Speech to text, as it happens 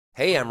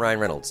Hey, I'm Ryan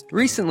Reynolds.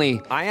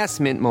 Recently, I asked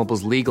Mint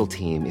Mobile's legal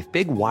team if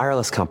big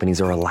wireless companies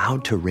are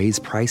allowed to raise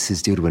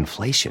prices due to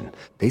inflation.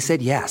 They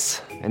said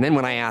yes. And then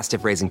when I asked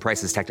if raising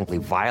prices technically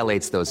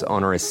violates those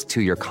onerous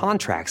two-year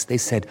contracts, they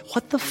said,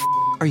 "What the f***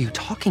 are you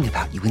talking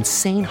about, you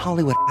insane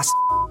Hollywood ass f-?"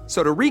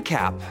 So to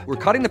recap, we're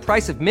cutting the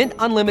price of Mint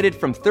Unlimited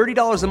from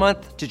 $30 a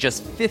month to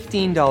just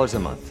 $15 a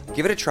month.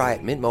 Give it a try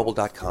at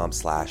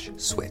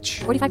mintmobile.com/switch.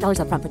 $45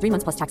 up front for 3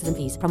 months plus taxes and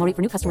fees. Promo rate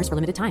for new customers for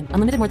limited time.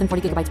 Unlimited more than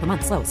 40 gigabytes per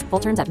month. Slows full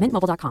terms at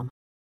mintmobile.com.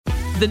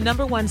 The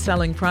number one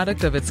selling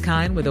product of its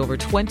kind with over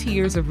 20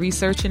 years of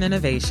research and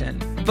innovation.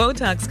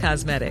 Botox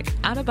Cosmetic,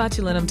 out of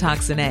botulinum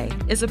toxin A,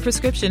 is a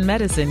prescription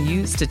medicine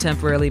used to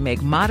temporarily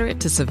make moderate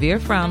to severe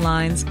frown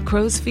lines,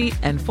 crow's feet,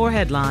 and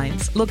forehead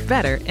lines look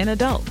better in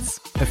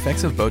adults.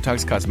 Effects of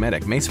Botox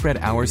Cosmetic may spread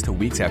hours to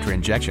weeks after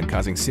injection,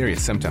 causing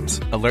serious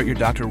symptoms. Alert your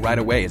doctor right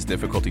away as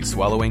difficulty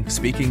swallowing,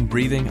 speaking,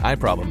 breathing, eye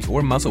problems,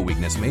 or muscle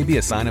weakness may be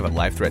a sign of a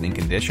life-threatening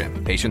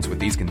condition. Patients with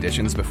these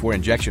conditions before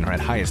injection are at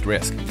highest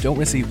risk. Don't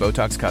receive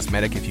Botox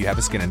Cosmetic if you have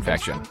a skin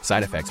infection.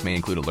 Side effects may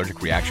include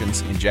allergic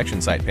reactions,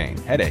 injection site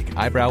pain, headache,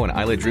 eyebrow and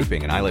eyelid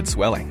drooping, and eyelid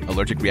swelling.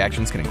 Allergic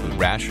reactions can include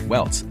rash,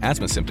 welts,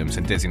 asthma symptoms,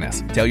 and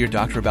dizziness. Tell your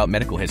doctor about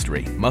medical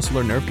history, muscle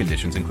or nerve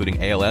conditions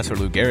including ALS or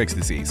Lou Gehrig's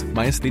disease,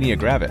 myasthenia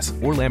gravis,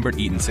 or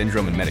Lambert-Eaton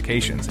syndrome and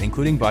medications,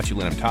 including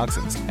botulinum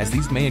toxins, as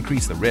these may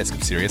increase the risk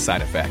of serious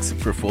side effects.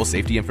 For full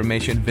safety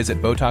information,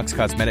 visit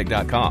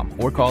BotoxCosmetic.com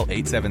or call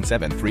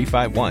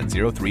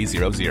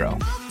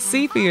 877-351-0300.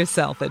 See for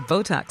yourself at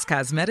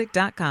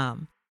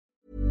BotoxCosmetic.com.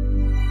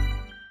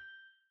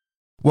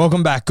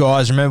 Welcome back,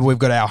 guys. Remember, we've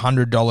got our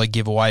 $100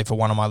 giveaway for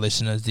one of my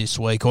listeners this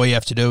week. All you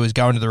have to do is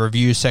go into the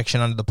review section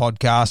under the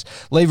podcast,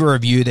 leave a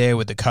review there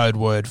with the code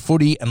word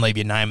footy, and leave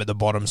your name at the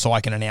bottom so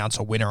I can announce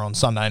a winner on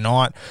Sunday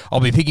night.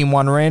 I'll be picking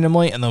one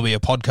randomly, and there'll be a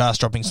podcast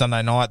dropping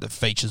Sunday night that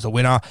features the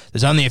winner.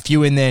 There's only a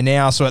few in there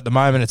now, so at the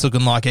moment it's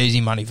looking like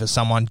easy money for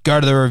someone. Go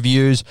to the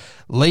reviews,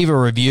 leave a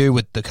review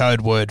with the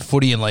code word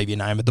footy, and leave your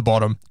name at the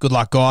bottom. Good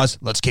luck, guys.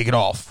 Let's kick it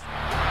off.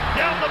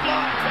 Down the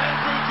block,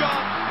 Andrew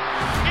John.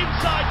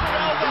 Inside for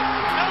Albert.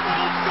 Albert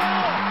will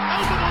score.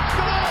 Albert will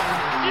score.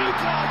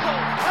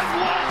 Newcastle have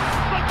won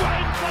the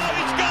grand final.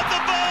 He's got the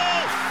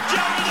ball.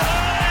 Jared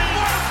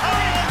Hayes.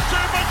 Oh,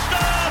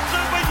 superstar,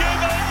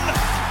 superhuman.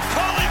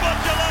 Call him what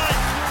you like.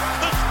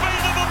 The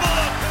speed of a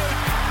bullet.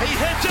 He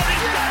hits it.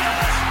 He's got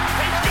it.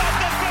 He's got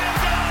the field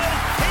goal.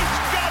 He's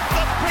got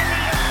the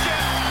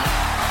premiership.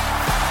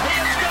 He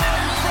has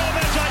gone from,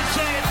 as I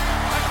said,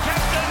 a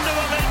captain to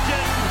a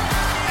legend.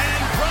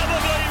 And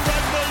probably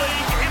rugby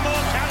league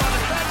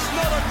immortality. That's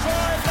not a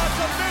try, that's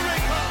a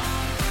miracle.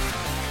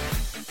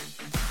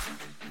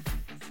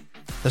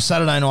 The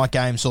Saturday night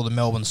game saw the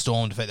Melbourne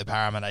Storm defeat the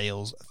Parramatta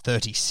Eels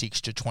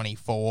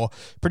 36-24.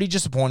 Pretty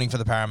disappointing for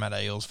the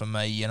Parramatta Eels for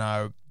me. You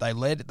know, they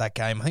led that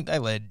game. I think they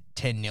led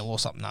 10-0 or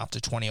something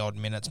after 20-odd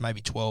minutes, maybe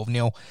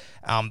 12-0.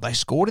 They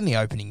scored in the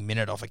opening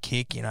minute off a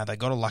kick. You know, they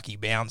got a lucky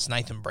bounce.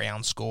 Nathan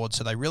Brown scored,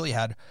 so they really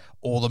had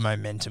all the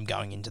momentum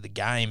going into the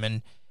game.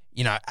 And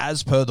you know,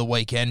 as per the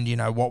weekend, you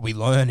know, what we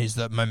learn is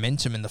that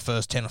momentum in the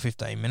first 10 or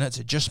 15 minutes,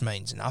 it just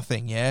means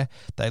nothing, yeah?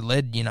 They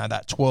led, you know,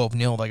 that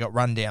 12-0. They got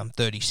run down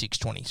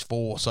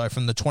 36-24. So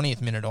from the 20th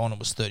minute on, it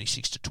was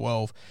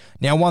 36-12.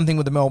 Now, one thing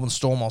with the Melbourne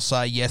Storm, I'll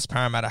say, yes,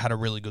 Parramatta had a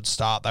really good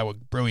start. They were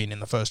brilliant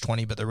in the first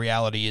 20, but the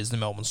reality is the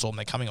Melbourne Storm,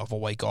 they're coming off a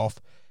week off.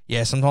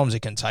 Yeah, sometimes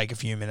it can take a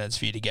few minutes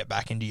for you to get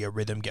back into your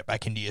rhythm, get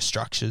back into your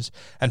structures.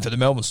 And for the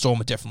Melbourne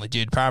Storm, it definitely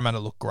did. Parramatta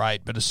looked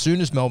great, but as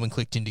soon as Melbourne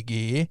clicked into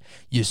gear,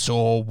 you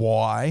saw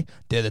why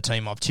they're the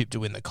team I've tipped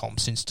to win the comp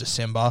since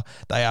December.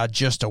 They are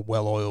just a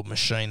well-oiled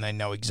machine. They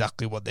know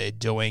exactly what they're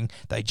doing.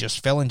 They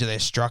just fell into their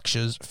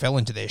structures, fell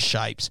into their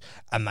shapes,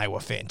 and they were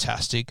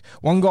fantastic.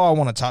 One guy I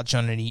want to touch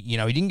on, and he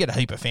didn't get a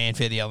heap of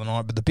fanfare the other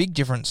night, but the big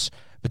difference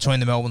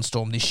between the Melbourne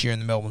Storm this year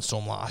and the Melbourne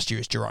Storm last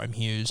year is Jerome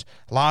Hughes.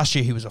 Last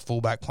year he was a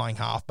fullback playing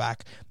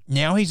halfback.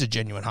 Now he's a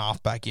genuine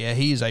halfback, yeah.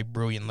 He is a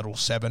brilliant little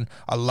seven.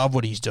 I love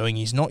what he's doing.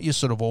 He's not your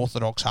sort of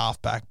orthodox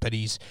halfback, but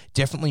he's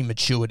definitely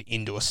matured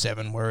into a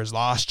seven, whereas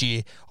last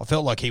year I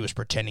felt like he was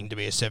pretending to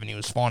be a seven. He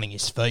was finding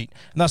his feet,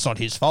 and that's not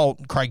his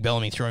fault. Craig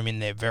Bellamy threw him in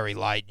there very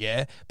late,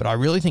 yeah, but I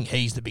really think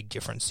he's the big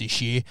difference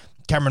this year.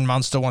 Cameron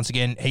Munster, once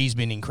again, he's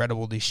been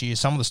incredible this year.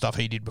 Some of the stuff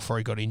he did before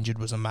he got injured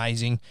was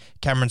amazing.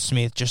 Cameron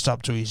Smith, just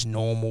up to his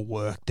normal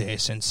work there,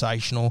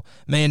 sensational.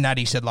 Me and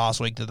Natty said last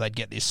week that they'd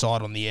get this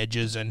side on the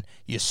edges, and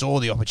you saw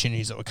the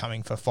opportunities that were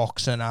coming for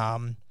Fox and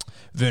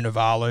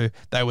Vunivalu.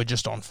 They were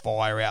just on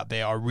fire out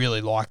there. I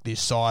really like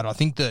this side. I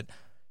think that,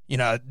 you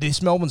know,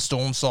 this Melbourne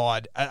Storm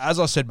side, as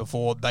I said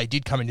before, they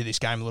did come into this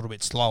game a little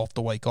bit slow off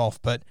the week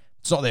off, but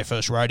it's not their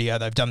first rodeo.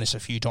 They've done this a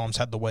few times,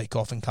 had the week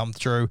off and come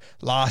through.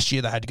 Last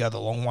year, they had to go the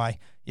long way.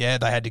 Yeah,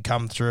 they had to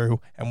come through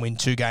and win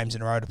 2 games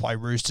in a row to play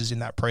Roosters in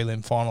that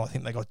prelim final. I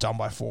think they got done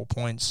by 4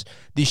 points.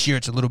 This year,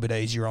 it's a little bit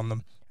easier on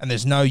them. And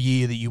there's no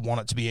year that you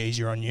want it to be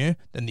easier on you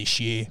than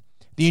this year.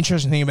 The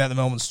interesting thing about the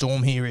Melbourne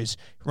Storm here is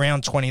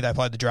round 20, they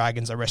played the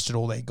Dragons. They rested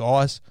all their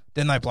guys.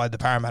 Then they played the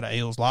Parramatta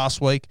Eels last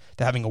week.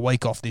 They're having a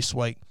week off this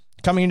week.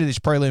 Coming into this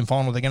prelim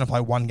final, they're going to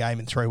play 1 game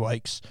in 3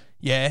 weeks.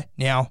 Yeah,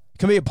 now, it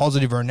can be a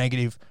positive or a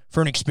negative.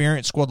 For an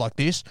experienced squad like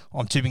this,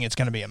 I'm tipping it's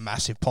going to be a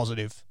massive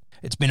positive.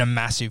 It's been a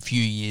massive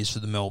few years for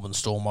the Melbourne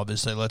Storm,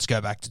 obviously. Let's go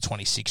back to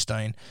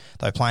 2016.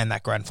 They play in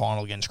that grand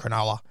final against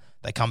Cronulla.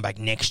 They come back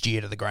next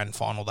year to the grand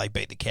final. They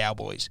beat the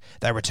Cowboys.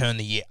 They return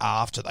the year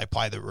after. They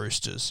play the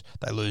Roosters.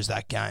 They lose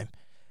that game.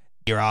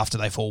 Year after,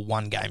 they fall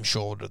one game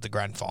short of the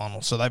grand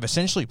final. So they've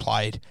essentially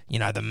played,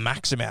 the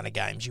max amount of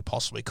games you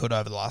possibly could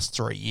over the last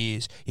 3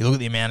 years. You look at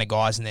the amount of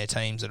guys in their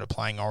teams that are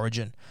playing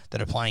Origin,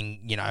 that are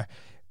playing,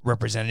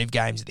 representative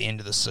games at the end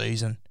of the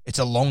season. It's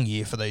a long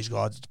year for these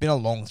guys. It's been a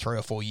long 3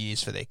 or 4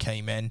 years for their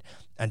key men.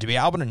 And to be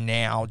able to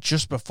now,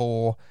 just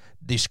before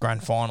this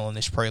grand final and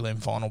this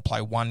prelim final,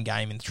 play one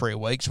game in 3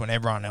 weeks when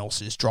everyone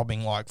else is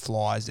dropping like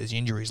flies, there's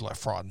injuries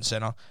left, right and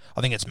centre,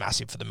 I think it's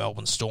massive for the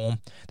Melbourne Storm.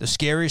 The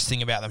scariest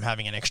thing about them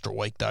having an extra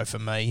week, though, for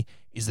me,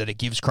 is that it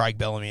gives Craig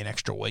Bellamy an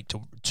extra week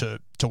to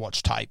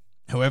watch tape.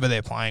 Whoever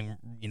they're playing,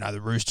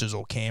 the Roosters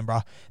or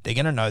Canberra, they're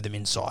going to know them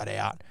inside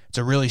out. It's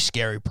a really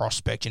scary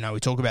prospect. We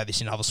talk about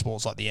this in other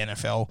sports like the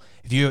NFL.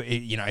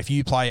 If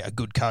you play a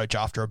good coach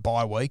after a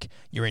bye week,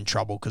 you're in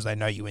trouble because they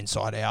know you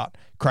inside out.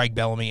 Craig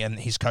Bellamy and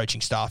his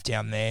coaching staff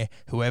down there,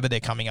 whoever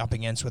they're coming up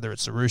against, whether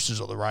it's the Roosters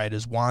or the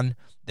Raiders, 1,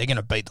 they're going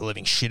to beat the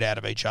living shit out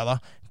of each other.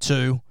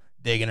 2,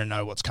 they're going to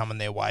know what's coming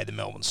their way, the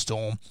Melbourne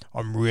Storm.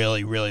 I'm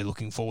really, really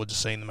looking forward to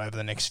seeing them over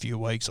the next few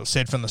weeks. I've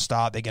said from the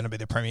start they're going to be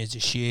the premiers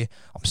this year.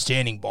 I'm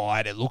standing by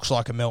it. It looks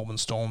like a Melbourne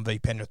Storm v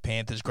Penrith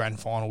Panthers grand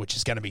final, which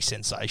is going to be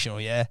sensational,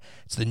 yeah.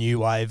 It's the new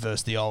wave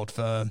versus the old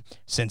firm.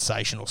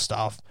 Sensational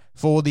stuff.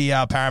 For the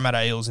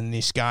Parramatta Eels in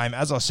this game,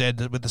 as I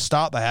said, with the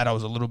start they had, I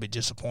was a little bit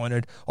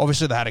disappointed.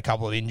 Obviously, they had a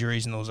couple of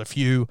injuries and there was a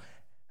few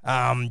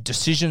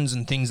decisions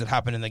and things that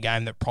happened in the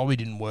game that probably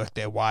didn't work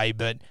their way,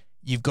 but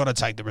you've got to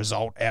take the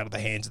result out of the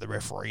hands of the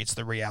referee. It's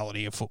the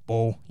reality of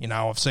football.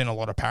 I've seen a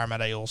lot of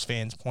Parramatta Eels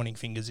fans pointing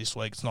fingers this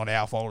week. It's not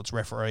our fault, it's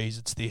referees,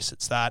 it's this,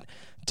 it's that.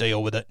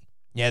 Deal with it.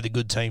 Yeah, the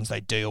good teams,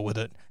 they deal with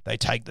it. They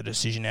take the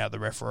decision out of the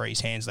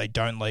referee's hands. They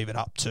don't leave it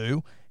up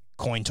to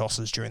coin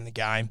tosses during the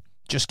game.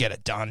 Just get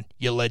it done.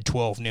 You led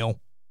 12-0.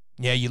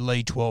 Yeah, you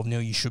lead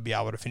 12-0. You should be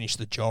able to finish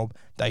the job.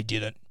 They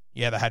didn't.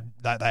 Yeah,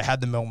 they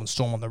had the Melbourne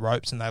Storm on the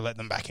ropes and they let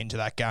them back into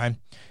that game.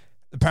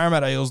 The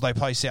Parramatta Eels, they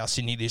play South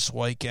Sydney this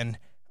week, and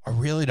I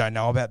really don't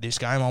know about this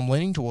game. I'm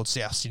leaning towards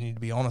South Sydney, to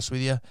be honest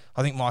with you.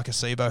 I think Mike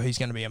Acebo, he's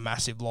going to be a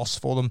massive loss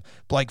for them.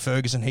 Blake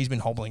Ferguson, he's been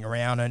hobbling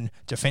around, and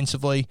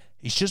defensively,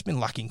 he's just been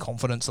lacking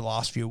confidence the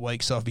last few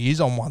weeks. So if he is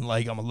on one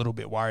leg, I'm a little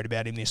bit worried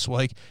about him this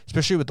week,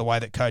 especially with the way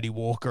that Cody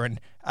Walker and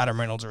Adam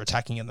Reynolds are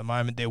attacking at the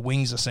moment. Their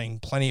wings are seeing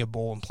plenty of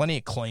ball and plenty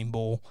of clean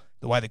ball.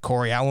 The way that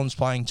Corey Allen's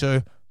playing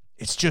too,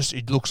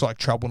 it looks like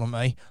trouble to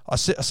me. I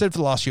said for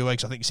the last few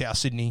weeks, I think South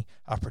Sydney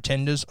are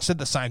pretenders. I said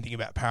the same thing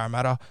about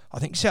Parramatta. I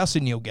think South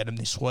Sydney will get them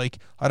this week.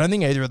 I don't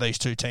think either of these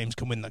two teams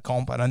can win the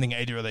comp. I don't think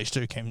either of these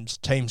two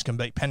teams can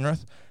beat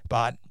Penrith.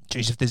 But,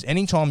 geez, if there's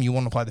any time you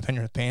want to play the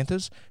Penrith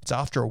Panthers, it's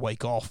after a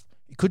week off.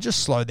 It could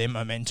just slow their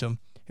momentum.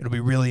 It'll be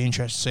really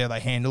interesting to see how they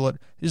handle it.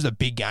 This is a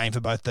big game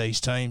for both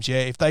these teams. Yeah,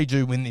 if they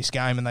do win this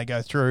game and they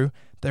go through,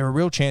 they're a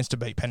real chance to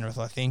beat Penrith,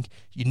 I think.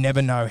 You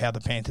never know how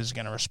the Panthers are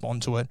going to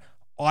respond to it.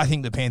 I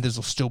think the Panthers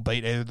will still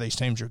beat either of these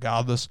teams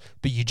regardless,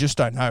 but you just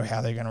don't know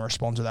how they're going to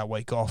respond to that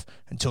week off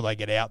until they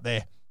get out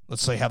there.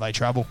 Let's see how they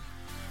travel.